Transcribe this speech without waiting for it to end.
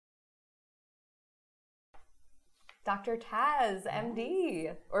Dr. Taz,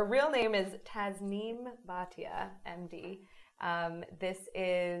 MD, or real name is Tasneem Bhatia, MD. This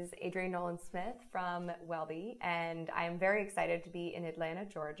is Adrienne Nolan-Smith from WellBe, and I am very excited to be in Atlanta,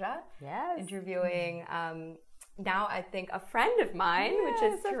 Georgia, interviewing now I think a friend of mine, which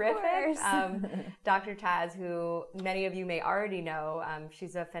is terrific, Dr. Taz, who many of you may already know.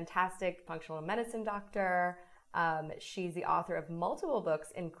 She's a fantastic functional medicine doctor. She's the author of multiple books,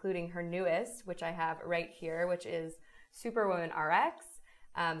 including her newest, which I have right here, which is Superwoman RX.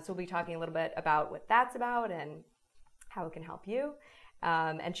 So we'll be talking a little bit about what that's about and how it can help you.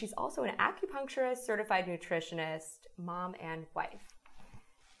 And she's also an acupuncturist, certified nutritionist, mom, and wife.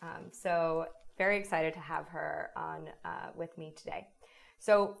 So very excited to have her on with me today.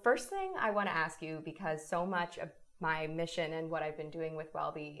 So first thing I want to ask you, because so much of my mission and what I've been doing with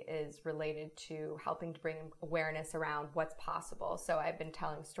WellBe is related to helping to bring awareness around what's possible. So I've been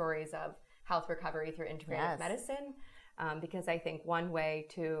telling stories of health recovery through integrative medicine, because I think one way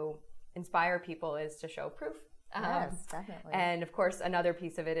to inspire people is to show proof. Yes, definitely. And of course, another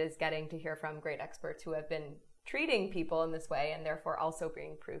piece of it is getting to hear from great experts who have been treating people in this way, and therefore also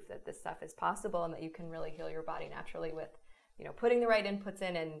bringing proof that this stuff is possible and that you can really heal your body naturally with, you know, putting the right inputs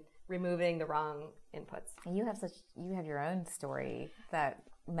in and removing the wrong inputs. And you have your own story that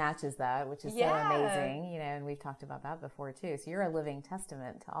matches that, which is so amazing, you know, and we've talked about that before too. So you're a living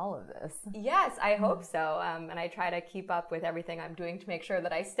testament to all of this. Yes, I hope so. And I try to keep up with everything I'm doing to make sure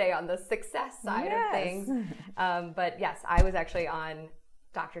that I stay on the success side of things. But yes, I was actually on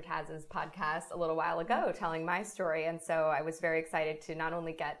Dr. Taz's podcast a little while ago telling my story. And so I was very excited to not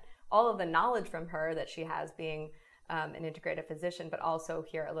only get all of the knowledge from her that she has being an integrative physician, but also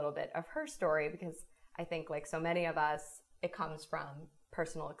hear a little bit of her story, because I think, like so many of us, it comes from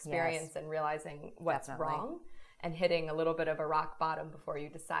personal experience and realizing what's wrong and hitting a little bit of a rock bottom before you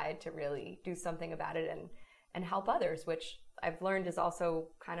decide to really do something about it and help others, which I've learned is also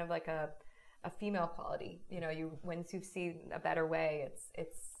kind of like a female quality. You know, once you see a better way,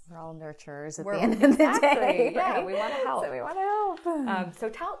 it's we're all nurturers at the end of the day. Yeah, right? we want to help. So we want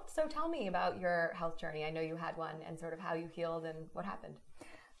to help. So tell me about your health journey. I know you had one, and sort of how you healed and what happened.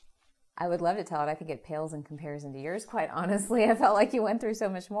 I would love to tell it. I think it pales in comparison to yours, quite honestly. I felt like you went through so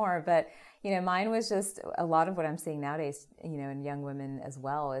much more. But, you know, mine was just a lot of what I'm seeing nowadays, you know, in young women as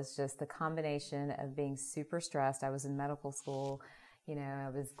well, is just the combination of being super stressed. I was in medical school, you know,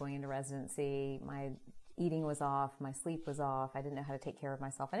 I was going into residency. My eating was off. My sleep was off. I didn't know how to take care of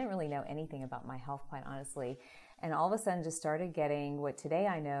myself. I didn't really know anything about my health, quite honestly. And all of a sudden just started getting what today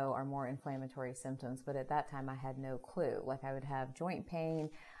I know are more inflammatory symptoms. But at that time I had no clue. Like I would have joint pain.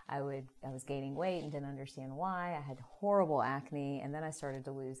 I was gaining weight and didn't understand why. I had horrible acne, and then I started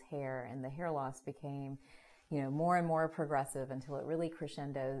to lose hair, and the hair loss became, you know, more and more progressive until it really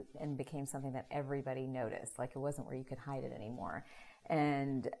crescendoed and became something that everybody noticed. Like it wasn't where you could hide it anymore.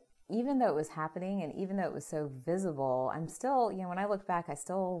 And even though it was happening and even though it was so visible, I'm still, you know, when I look back, I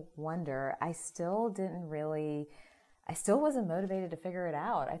still wonder, I still wasn't motivated to figure it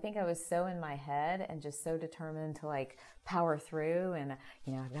out. I think I was so in my head and just so determined to like power through and,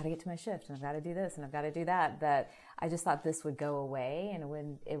 you know, I've got to get to my shift and I've got to do this and I've got to do that, that I just thought this would go away and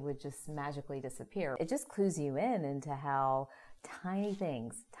it would just magically disappear. It just clues you into how tiny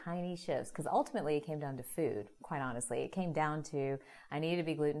things, tiny shifts, because ultimately it came down to food, quite honestly. It came down to I needed to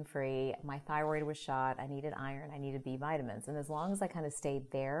be gluten-free, my thyroid was shot, I needed iron, I needed B vitamins. And as long as I kind of stayed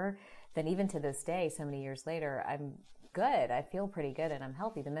there, then even to this day, so many years later, I'm good. I feel pretty good and I'm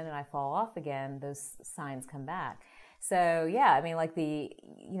healthy. The minute I fall off again, those signs come back. So yeah, I mean, like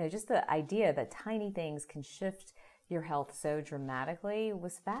just the idea that tiny things can shift your health so dramatically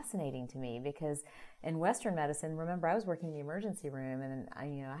was fascinating to me, because in Western medicine, remember, I was working in the emergency room and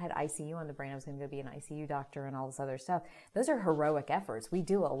I had ICU on the brain. I was going to go be an ICU doctor and all this other stuff. Those are heroic efforts. We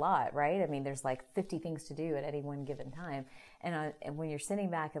do a lot, right? I mean, there's like 50 things to do at any one given time. And when you're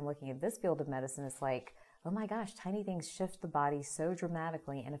sitting back and looking at this field of medicine, it's like, oh my gosh, tiny things shift the body so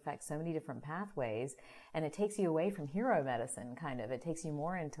dramatically and affect so many different pathways. And it takes you away from hero medicine, kind of. It takes you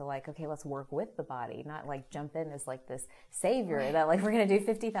more into like, okay, let's work with the body, not like jump in as like this savior that like we're going to do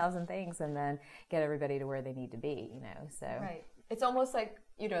 50,000 things and then get everybody to where they need to be, you know, so. Right. It's almost like,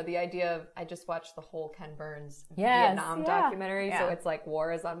 you know, the idea of, I just watched the whole Ken Burns Vietnam documentary, so it's like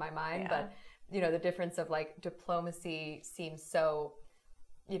war is on my mind, but, you know, the difference of like diplomacy seems so,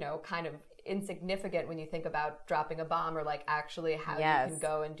 you know, kind of insignificant when you think about dropping a bomb, or like actually how you can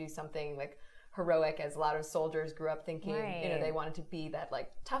go and do something like heroic, as a lot of soldiers grew up thinking, you know, they wanted to be that like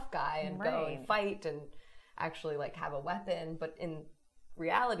tough guy and go and fight and actually like have a weapon. But in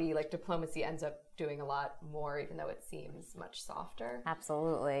reality, like diplomacy ends up doing a lot more, even though it seems much softer.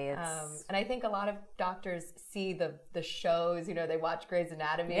 Absolutely. And I think a lot of doctors see the shows, they watch Grey's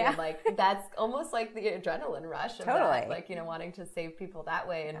Anatomy, and like that's almost like the adrenaline rush of that, like, wanting to save people that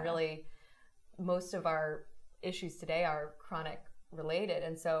way. And really, most of our issues today are chronic related.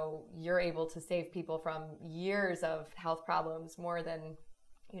 And so you're able to save people from years of health problems more than,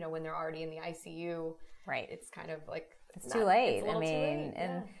 when they're already in the ICU. Right. It's kind of like, it's too late. It's a little too late.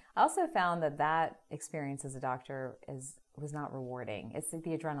 And I also found that experience as a doctor was not rewarding. It's like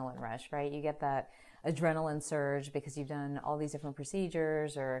the adrenaline rush, right? You get that adrenaline surge because you've done all these different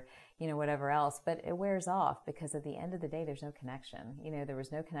procedures or, whatever else, but it wears off because at the end of the day, there's no connection. There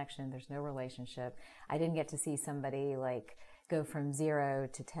was no connection. There's no relationship. I didn't get to see somebody like go from 0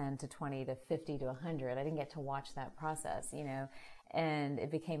 to 10 to 20 to 50 to 100. I didn't get to watch that process, and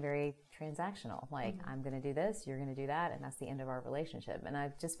it became very transactional. Like, I'm going to do this, you're going to do that, and that's the end of our relationship. And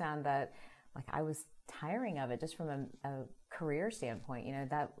I just found that, like, I was tiring of it just from a career standpoint.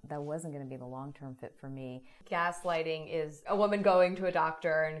 That wasn't going to be the long-term fit for me. Gaslighting is a woman going to a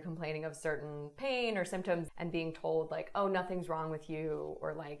doctor and complaining of certain pain or symptoms and being told, like, oh, nothing's wrong with you,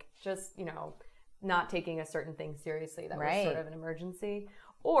 or like, just, not taking a certain thing seriously that was sort of an emergency.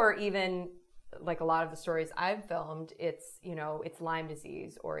 Or even, like a lot of the stories I've filmed, it's, it's Lyme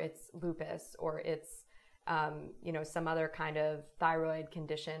disease, or it's lupus, or it's, some other kind of thyroid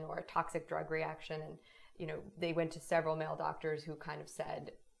condition or a toxic drug reaction. And, they went to several male doctors who kind of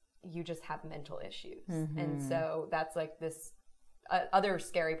said, you just have mental issues. And so that's like this other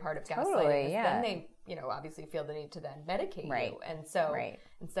scary part of gaslighting. Is then they, obviously feel the need to then medicate you. And so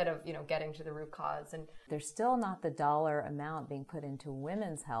instead of, getting to the root cause. And there's still not the dollar amount being put into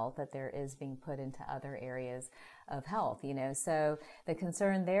women's health that there is being put into other areas of health, So the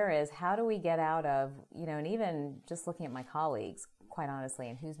concern there is, how do we get out of, and even just looking at my colleagues, quite honestly,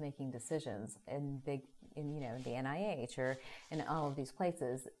 and who's making decisions in the NIH or in all of these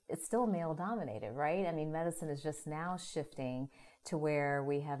places, it's still male dominated, right? I mean, medicine is just now shifting to where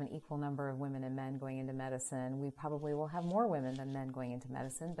we have an equal number of women and men going into medicine. We probably will have more women than men going into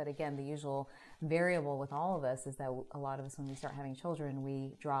medicine. But again, the usual variable with all of us is that a lot of us, when we start having children,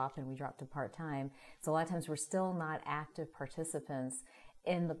 we drop to part-time. So a lot of times we're still not active participants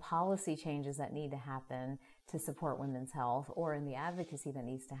in the policy changes that need to happen to support women's health, or in the advocacy that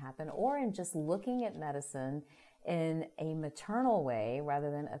needs to happen, or in just looking at medicine in a maternal way rather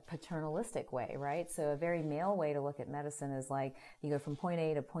than a paternalistic way, right? So a very male way to look at medicine is like, you go from point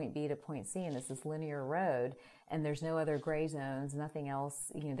A to point B to point C, and it's this linear road, and there's no other gray zones, nothing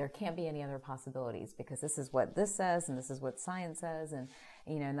else, there can't be any other possibilities, because this is what this says, and this is what science says, and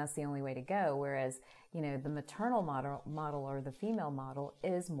that's the only way to go. Whereas, the maternal model or the female model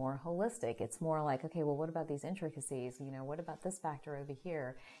is more holistic. It's more like, okay, well, what about these intricacies? What about this factor over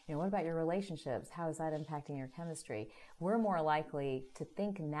here? What about your relationships? How is that impacting your chemistry? We're more likely to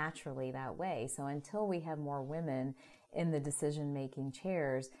think naturally that way. So until we have more women in the decision-making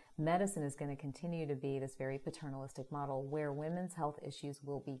chairs, medicine is going to continue to be this very paternalistic model where women's health issues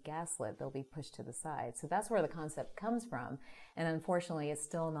will be gaslit. They'll be pushed to the side. So that's where the concept comes from. And unfortunately, it's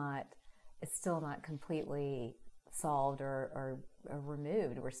still not completely solved or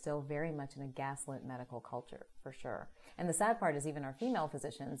removed. We're still very much in a gaslit medical culture, for sure. And the sad part is even our female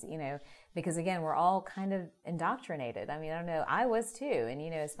physicians, because again, we're all kind of indoctrinated. I mean, I don't know, I was too. And,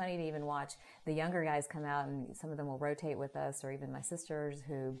 it's funny to even watch the younger guys come out, and some of them will rotate with us, or even my sisters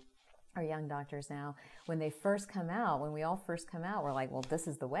who are young doctors now. When they first come out, when we all first come out, we're like, well, this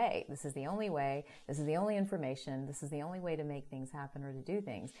is the way. This is the only way. This is the only information. This is the only way to make things happen or to do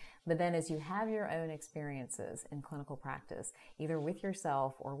things. But then as you have your own experiences in clinical practice, either with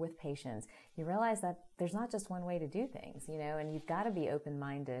yourself or with patients, you realize that there's not just one way to do things, and you've got to be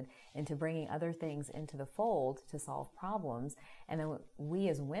open-minded into bringing other things into the fold to solve problems. And then we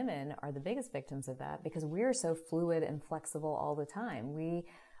as women are the biggest victims of that, because we're so fluid and flexible all the time. We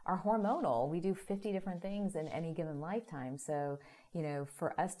are hormonal. We do 50 different things in any given lifetime. So,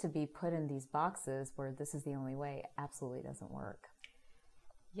 for us to be put in these boxes where this is the only way absolutely doesn't work.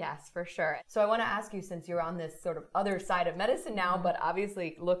 Yes, for sure. So I want to ask you, since you're on this sort of other side of medicine now, but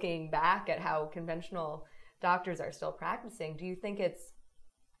obviously looking back at how conventional doctors are still practicing, do you think it's,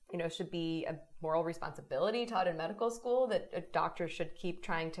 should be a moral responsibility taught in medical school that a doctor should keep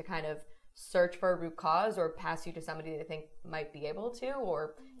trying to kind of search for a root cause, or pass you to somebody they think might be able to?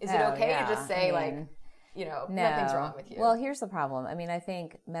 Or is it okay to just say, nothing's wrong with you. Well, here's the problem. I mean, I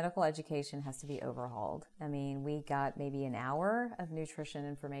think medical education has to be overhauled. I mean, we got maybe an hour of nutrition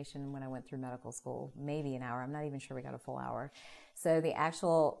information when I went through medical school, maybe an hour. I'm not even sure we got a full hour. So the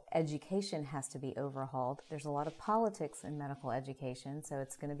actual education has to be overhauled. There's a lot of politics in medical education, so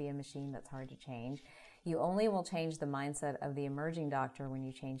it's going to be a machine that's hard to change. You only will change the mindset of the emerging doctor when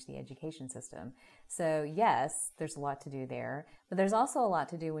you change the education system. So yes, there's a lot to do there, but there's also a lot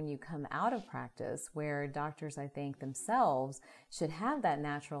to do when you come out of practice, where doctors, I think, themselves should have that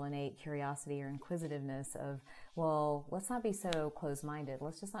natural innate curiosity or inquisitiveness of, well, let's not be so closed-minded.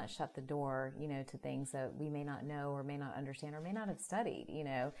 Let's just not shut the door, to things that we may not know or may not understand or may not have studied,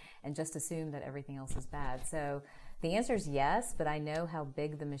 and just assume that everything else is bad. So the answer is yes, but I know how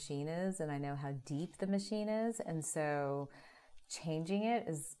big the machine is and I know how deep the machine is. And so changing it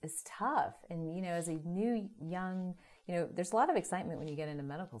is tough. And, as a new, young, there's a lot of excitement when you get into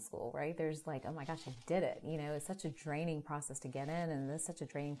medical school, right? There's like, oh my gosh, I did it. It's such a draining process to get in and it's such a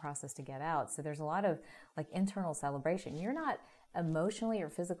draining process to get out. So there's a lot of like internal celebration. You're not emotionally or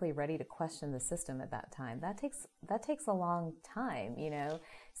physically ready to question the system at that time. That takes a long time,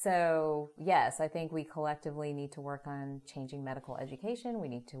 So yes, I think we collectively need to work on changing medical education. We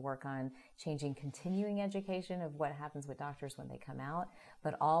need to work on changing continuing education of what happens with doctors when they come out.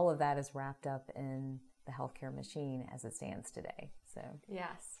 But all of that is wrapped up in the healthcare machine as it stands today. So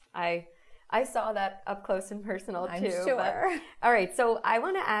yes, I saw that up close and personal too. I'm sure. But, all right. So I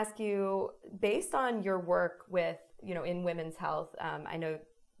want to ask you, based on your work with, in women's health, I know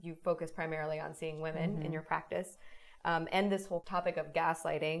you focus primarily on seeing women in your practice, and this whole topic of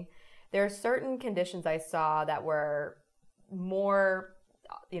gaslighting. There are certain conditions I saw that were more,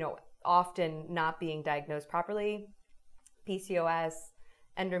 often not being diagnosed properly. PCOS,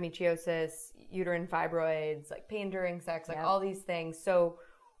 endometriosis, uterine fibroids, like pain during sex, like all these things. So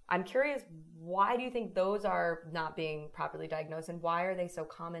I'm curious, why do you think those are not being properly diagnosed, and why are they so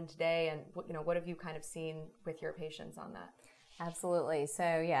common today? And what have you kind of seen with your patients on that? Absolutely.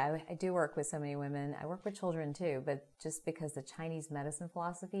 So yeah, I do work with so many women. I work with children too, but just because the Chinese medicine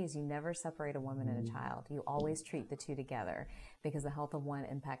philosophy is you never separate a woman and a child. You always treat the two together because the health of one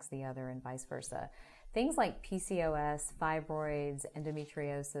impacts the other and vice versa. Things like PCOS, fibroids,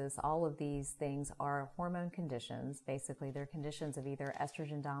 endometriosis, all of these things are hormone conditions. Basically, they're conditions of either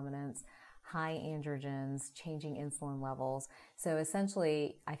estrogen dominance, high androgens, changing insulin levels. So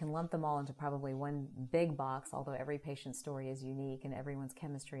essentially, I can lump them all into probably one big box, although every patient's story is unique and everyone's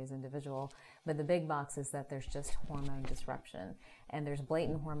chemistry is individual. But the big box is that there's just hormone disruption. And there's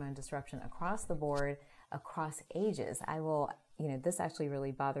blatant hormone disruption across the board, across ages. This actually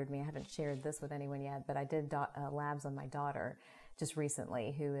really bothered me. I haven't shared this with anyone yet, but I did labs on my daughter just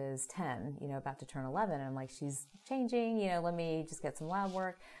recently, who is 10, about to turn 11. And I'm like, she's changing, let me just get some lab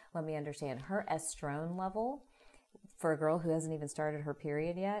work. Let me understand. Her estrone level for a girl who hasn't even started her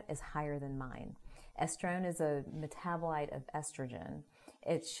period yet is higher than mine. Estrone is a metabolite of estrogen.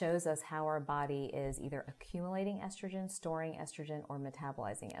 It shows us how our body is either accumulating estrogen, storing estrogen, or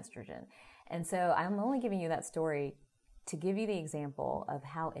metabolizing estrogen. And so I'm only giving you that story to give you the example of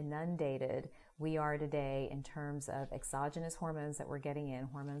how inundated we are today in terms of exogenous hormones that we're getting in,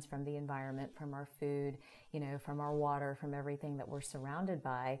 hormones from the environment, from our food, from our water, from everything that we're surrounded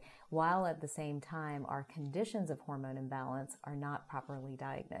by, while at the same time our conditions of hormone imbalance are not properly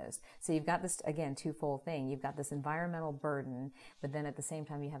diagnosed. So you've got this, again, twofold thing. You've got this environmental burden, but then at the same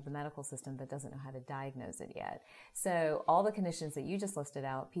time you have the medical system that doesn't know how to diagnose it yet. So all the conditions that you just listed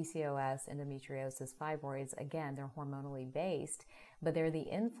out, PCOS, endometriosis, fibroids, again, they're hormonally based, but they're the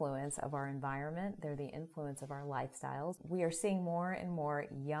influence of our environment. They're the influence of our lifestyles. We are seeing more and more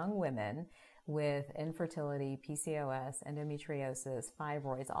young women with infertility, PCOS, endometriosis,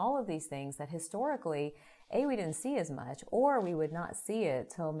 fibroids, all of these things that historically, we didn't see as much, or we would not see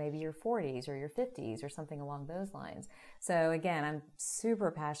it till maybe your 40s or your 50s or something along those lines. So again, I'm super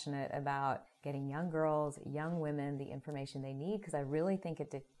passionate about getting young girls, young women, the information they need, because I really think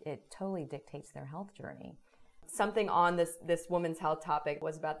it totally dictates their health journey. Something on this women's health topic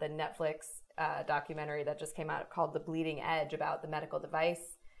was about the Netflix documentary that just came out called The Bleeding Edge, about the medical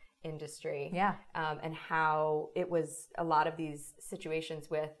device industry. Yeah. And how it was a lot of these situations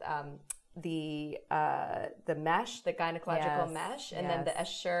with the mesh, the gynecological mesh, and then the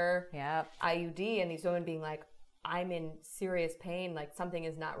Assure IUD, and these women being like, I'm in serious pain, like something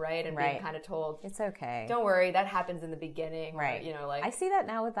is not right, and being kind of told, it's okay. Don't worry, that happens in the beginning. Right. Or, like I see that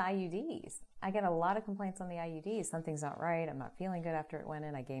now with the IUDs. I get a lot of complaints on the IUDs. Something's not right. I'm not feeling good after it went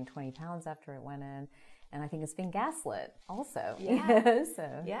in. I gained 20 pounds after it went in. And I think it's been gaslit also. Yeah.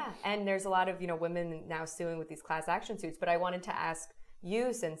 Yeah. And there's a lot of, women now suing with these class action suits. But I wanted to ask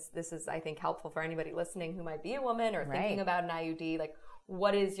you, since this is, I think, helpful for anybody listening who might be a woman or Right. thinking about an IUD, like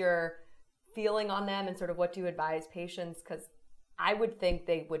what is your feeling on them and sort of what do you advise patients? Because I would think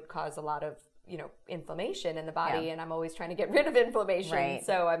they would cause a lot of, inflammation in the body, and I'm always trying to get rid of inflammation. Right.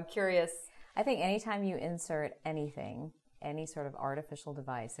 So I'm curious. I think anytime you insert anything, any sort of artificial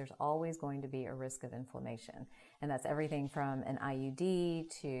device, there's always going to be a risk of inflammation. And that's everything from an IUD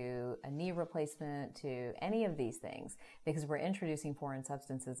to a knee replacement to any of these things, because we're introducing foreign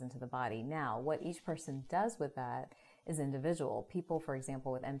substances into the body. Now, what each person does with that is individual. People, for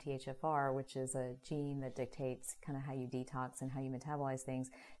example, with MTHFR, which is a gene that dictates kind of how you detox and how you metabolize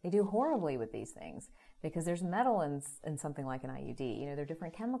things, they do horribly with these things because there's metal in something like an IUD. There are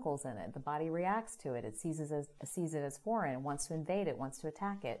different chemicals in it. The body reacts to it. It sees it as foreign, wants to invade it, wants to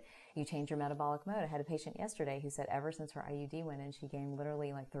attack it. You change your metabolic mode. I had a patient yesterday who said ever since her IUD went in, she gained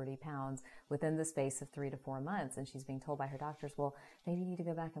literally like 30 pounds within the space of 3 to 4 months. And she's being told by her doctors, well, maybe you need to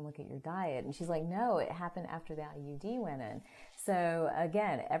go back and look at your diet. And she's like, no, it happened after the IUD went in. So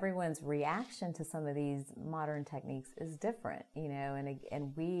again, everyone's reaction to some of these modern techniques is different, and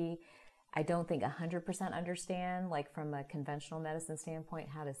I don't think 100% understand, like from a conventional medicine standpoint,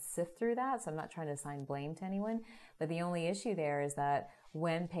 how to sift through that. So I'm not trying to assign blame to anyone. But the only issue there is that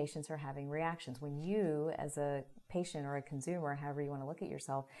when patients are having reactions, when you as a patient or a consumer, however you want to look at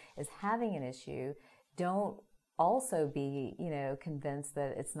yourself, is having an issue, don't also be, convinced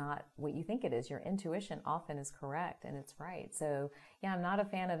that it's not what you think it is. Your intuition often is correct and it's right. So yeah, I'm not a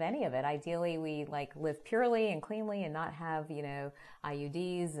fan of any of it. Ideally, we live purely and cleanly and not have,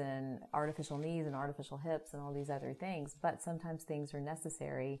 IUDs and artificial knees and artificial hips and all these other things. But sometimes things are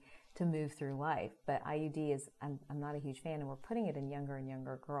necessary to move through life. But IUD I'm not a huge fan, and we're putting it in younger and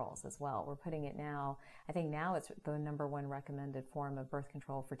younger girls as well. We're putting it now, I think now it's the #1 recommended form of birth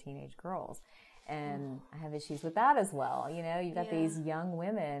control for teenage girls. And I have issues with that as well. You've got these young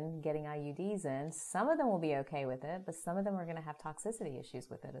women getting IUDs in. Some of them will be okay with it, but some of them are going to have toxicity issues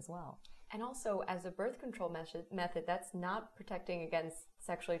with it as well. And also, as a birth control method, that's not protecting against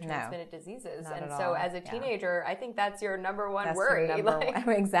sexually transmitted diseases. Not and at so all. as a teenager, I think that's your #1 That's worry. your number one.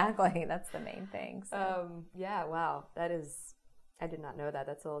 Exactly. That's the main thing. So. Yeah, wow. I did not know that.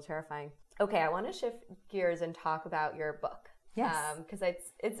 That's a little terrifying. Okay, I want to shift gears and talk about your book. Yes. Because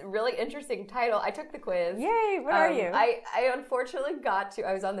it's a really interesting title. I took the quiz. Yay, what are you? I unfortunately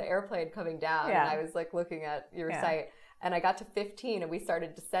I was on the airplane coming down and I was looking at your site and I got to 15 and we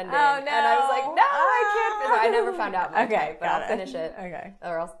started descending. Oh, no. And I was like, no, I can't. I never found out my type, but I'll finish it. Okay.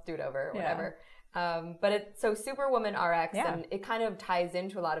 Or I'll do it over or whatever. But it's Superwoman RX, and it kind of ties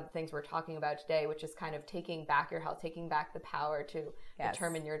into a lot of the things we're talking about today, which is kind of taking back your health, taking back the power to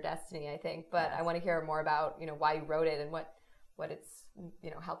determine your destiny, I think. But I want to hear more about, why you wrote it and what it's,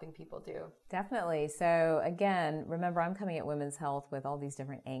 helping people do. Definitely. So again, remember, I'm coming at women's health with all these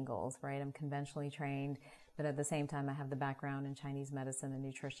different angles, right? I'm conventionally trained, but at the same time, I have the background in Chinese medicine and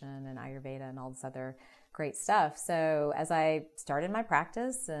nutrition and Ayurveda and all this other great stuff. So as I started my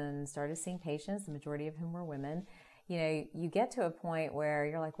practice and started seeing patients, the majority of whom were women, you get to a point where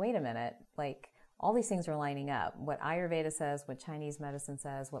you're like, wait a minute, all these things are lining up. What Ayurveda says, what Chinese medicine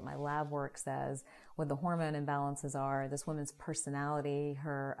says, what my lab work says, what the hormone imbalances are, this woman's personality,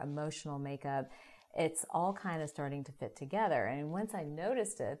 her emotional makeup, it's all kind of starting to fit together. And once I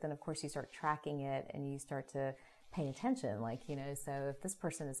noticed it, then of course you start tracking it and you start to pay attention. So if this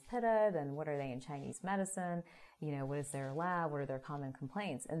person is Pitta, then what are they in Chinese medicine? What is their lab? What are their common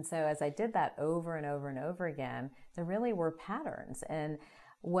complaints? And so as I did that over and over and over again, there really were patterns. And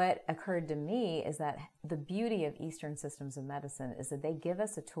what occurred to me is that the beauty of Eastern systems of medicine is that they give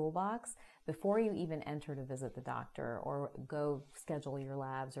us a toolbox before you even enter to visit the doctor or go schedule your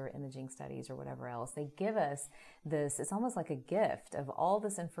labs or imaging studies or whatever else. They give us this, it's almost like a gift of all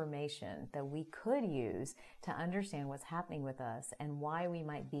this information that we could use to understand what's happening with us and why we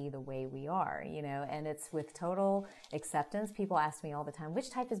might be the way we are, and it's with total acceptance. People ask me all the time, which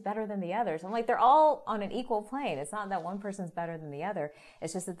type is better than the others? I'm like, they're all on an equal plane. It's not that one person's better than the other.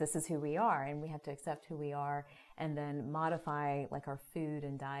 It's just that this is who we are and we have to accept who we are and then modify our food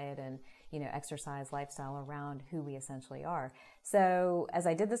and diet and exercise lifestyle around who we essentially are. So as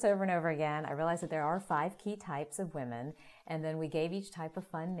I did this over and over again, I realized that there are 5 key types of women, and then we gave each type a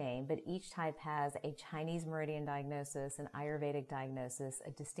fun name, but each type has a Chinese meridian diagnosis, an Ayurvedic diagnosis,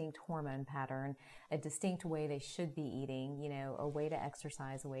 a distinct hormone pattern, a distinct way they should be eating, a way to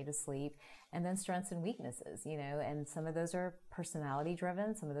exercise, a way to sleep, and then strengths and weaknesses, and some of those are personality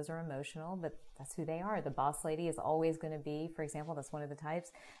driven, some of those are emotional, but that's who they are. The boss lady is always going to be, for example, that's one of the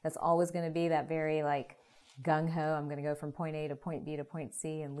types, that's always going to be that very gung-ho, I'm going to go from point A to point B to point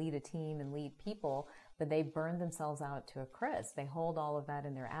C and lead a team and lead people, but they burn themselves out to a crisp. They hold all of that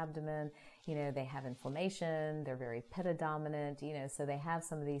in their abdomen. They have inflammation. They're very pitta dominant, so they have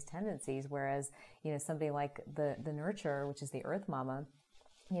some of these tendencies. Whereas, somebody like the nurturer, which is the earth mama,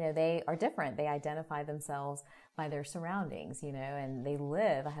 they are different. They identify themselves by their surroundings, and they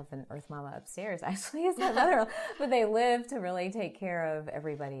live. I have an earth mama upstairs, actually, is my mother, but they live to really take care of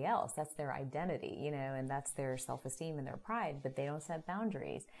everybody else. That's their identity, and that's their self-esteem and their pride, but they don't set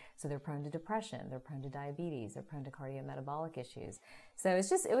boundaries. So they're prone to depression. They're prone to diabetes. They're prone to cardiometabolic issues. So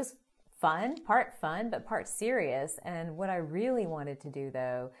it was fun, but part serious. And what I really wanted to do,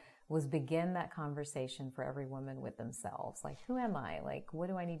 though, was begin that conversation for every woman with themselves. Like, who am I? Like, what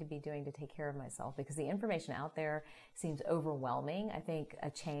do I need to be doing to take care of myself? Because the information out there seems overwhelming. I think a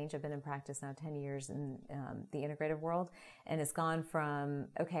change, I've been in practice now 10 years in the integrative world, and it's gone from,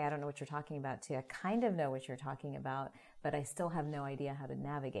 okay, I don't know what you're talking about, to I kind of know what you're talking about, but I still have no idea how to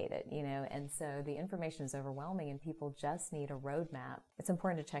navigate it, And so the information is overwhelming and people just need a roadmap. It's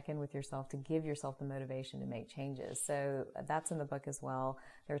important to check in with yourself, to give yourself the motivation to make changes. So that's in the book as well.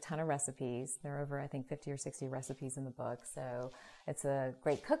 There are a ton of recipes. There are over, I think, 50 or 60 recipes in the book. So it's a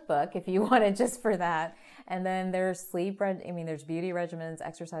great cookbook if you want it just for that. And then there's there's beauty regimens,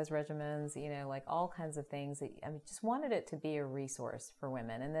 exercise regimens, like all kinds of things. I just wanted it to be a resource for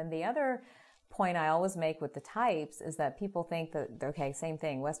women. And then the other point I always make with the types is that people think that, okay, same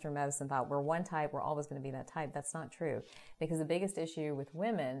thing, Western medicine thought we're one type, we're always going to be that type. That's not true, because the biggest issue with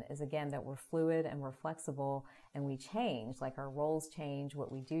women is, again, that we're fluid and we're flexible and we change, like our roles change,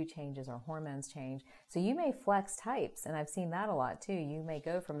 what we do changes, our hormones change. So you may flex types, and I've seen that a lot too. You may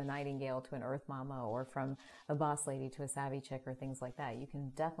go from a nightingale to an earth mama, or from a boss lady to a savvy chick, or things like that. You can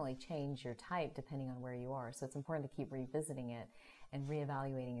definitely change your type depending on where you are. So it's important to keep revisiting it and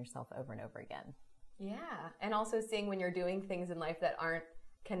reevaluating yourself over and over again. Yeah. And also seeing when you're doing things in life that aren't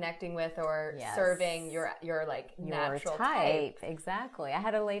connecting with or serving your natural type. Exactly. I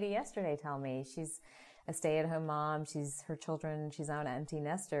had a lady yesterday tell me she's a stay-at-home mom. She's on an empty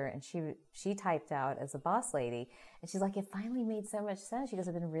nester, and she typed out as a boss lady. And she's like, it finally made so much sense. She goes,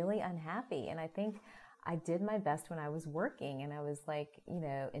 I've been really unhappy. And I think I did my best when I was working, and I was like,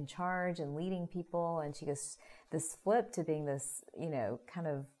 in charge and leading people. And she goes, this flip to being this, kind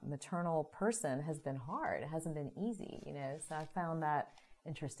of maternal person has been hard. It hasn't been easy, So I found that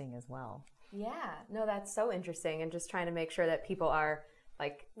interesting as well. Yeah, no, that's so interesting. And just trying to make sure that people are,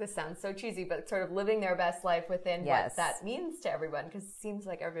 like, this sounds so cheesy, but sort of living their best life within what that means to everyone. Because it seems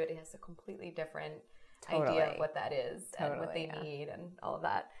like everybody has a completely different idea of what that is and what they need and all of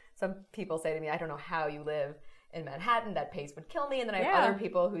that. Some people say to me, I don't know how you live in Manhattan, that pace would kill me. And then I have other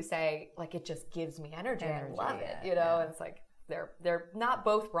people who say, like, it just gives me energy. I love it, And it's like, they're not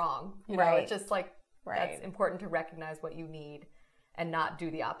both wrong. It's just like, that's important to recognize what you need and not do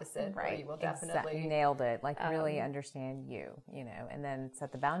the opposite. Right. You will definitely nailed it. Like, really understand you, and then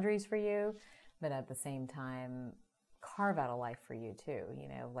set the boundaries for you, but at the same time, carve out a life for you too,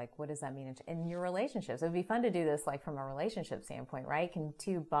 like, what does that mean in your relationships? It would be fun to do this, like, from a relationship standpoint, right? Can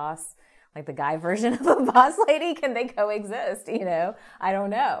two like the guy version of a boss lady, can they coexist? I don't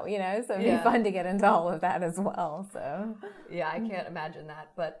know, so it'd be fun to get into all of that as well. So yeah, I can't imagine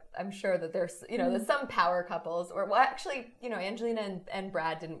that, but I'm sure that there's, there's some power couples, or, well, actually, Angelina and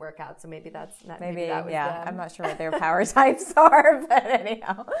Brad didn't work out, so maybe that was them. I'm not sure what their power types are, but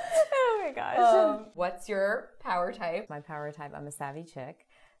anyhow. Oh my gosh. What's your power type? My power type, I'm a savvy chick.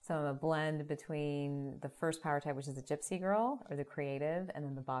 So I'm a blend between the first power type, which is the gypsy girl or the creative, and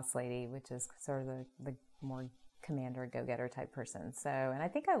then the boss lady, which is sort of the more commander, go-getter type person. So, and I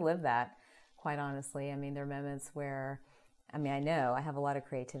think I live that, quite honestly. I mean, there are moments where, I know I have a lot of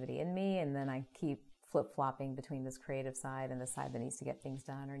creativity in me, and then I keep flip-flopping between this creative side and the side that needs to get things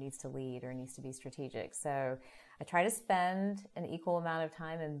done or needs to lead or needs to be strategic. So I try to spend an equal amount of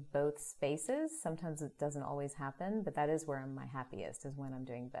time in both spaces. Sometimes it doesn't always happen, but that is where I'm my happiest, is when I'm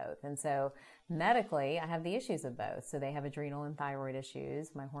doing both. And so medically, I have the issues of both. So they have adrenal and thyroid issues.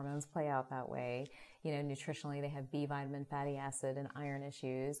 My hormones play out that way. Nutritionally, they have B vitamin, fatty acid, and iron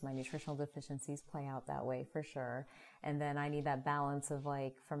issues. My nutritional deficiencies play out that way for sure. And then I need that balance of,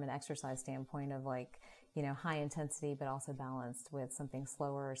 like, from an exercise standpoint of, like, high intensity, but also balanced with something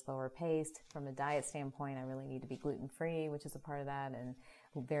slower or slower paced. From a diet standpoint, I really need to be gluten-free, which is a part of that, and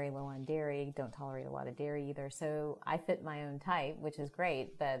very low on dairy. Don't tolerate a lot of dairy either. So I fit my own type, which is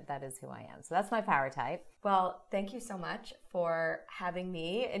great, but that is who I am. So that's my power type. Well, thank you so much for having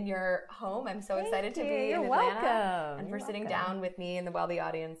me in your home. I'm so excited to be in Atlanta. Welcome. And for sitting down with me and the WellBe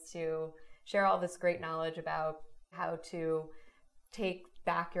audience to share all this great knowledge about how to take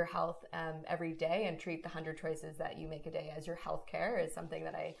back your health every day and treat the 100 choices that you make a day as your healthcare is something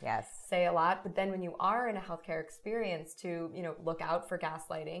that I say a lot. But then when you are in a healthcare experience, to look out for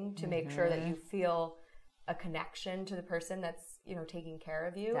gaslighting, to make sure that you feel a connection to the person that's taking care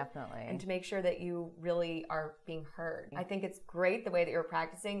of you. Definitely. And to make sure that you really are being heard. I think it's great the way that you're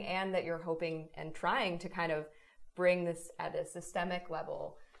practicing and that you're hoping and trying to kind of bring this at a systemic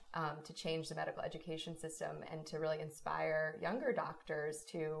level to change the medical education system and to really inspire younger doctors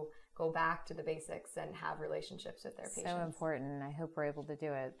to go back to the basics and have relationships with their patients. So important. I hope we're able to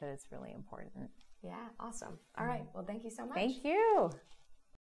do it, but it's really important. Yeah, awesome. All right. Well, thank you so much. Thank you.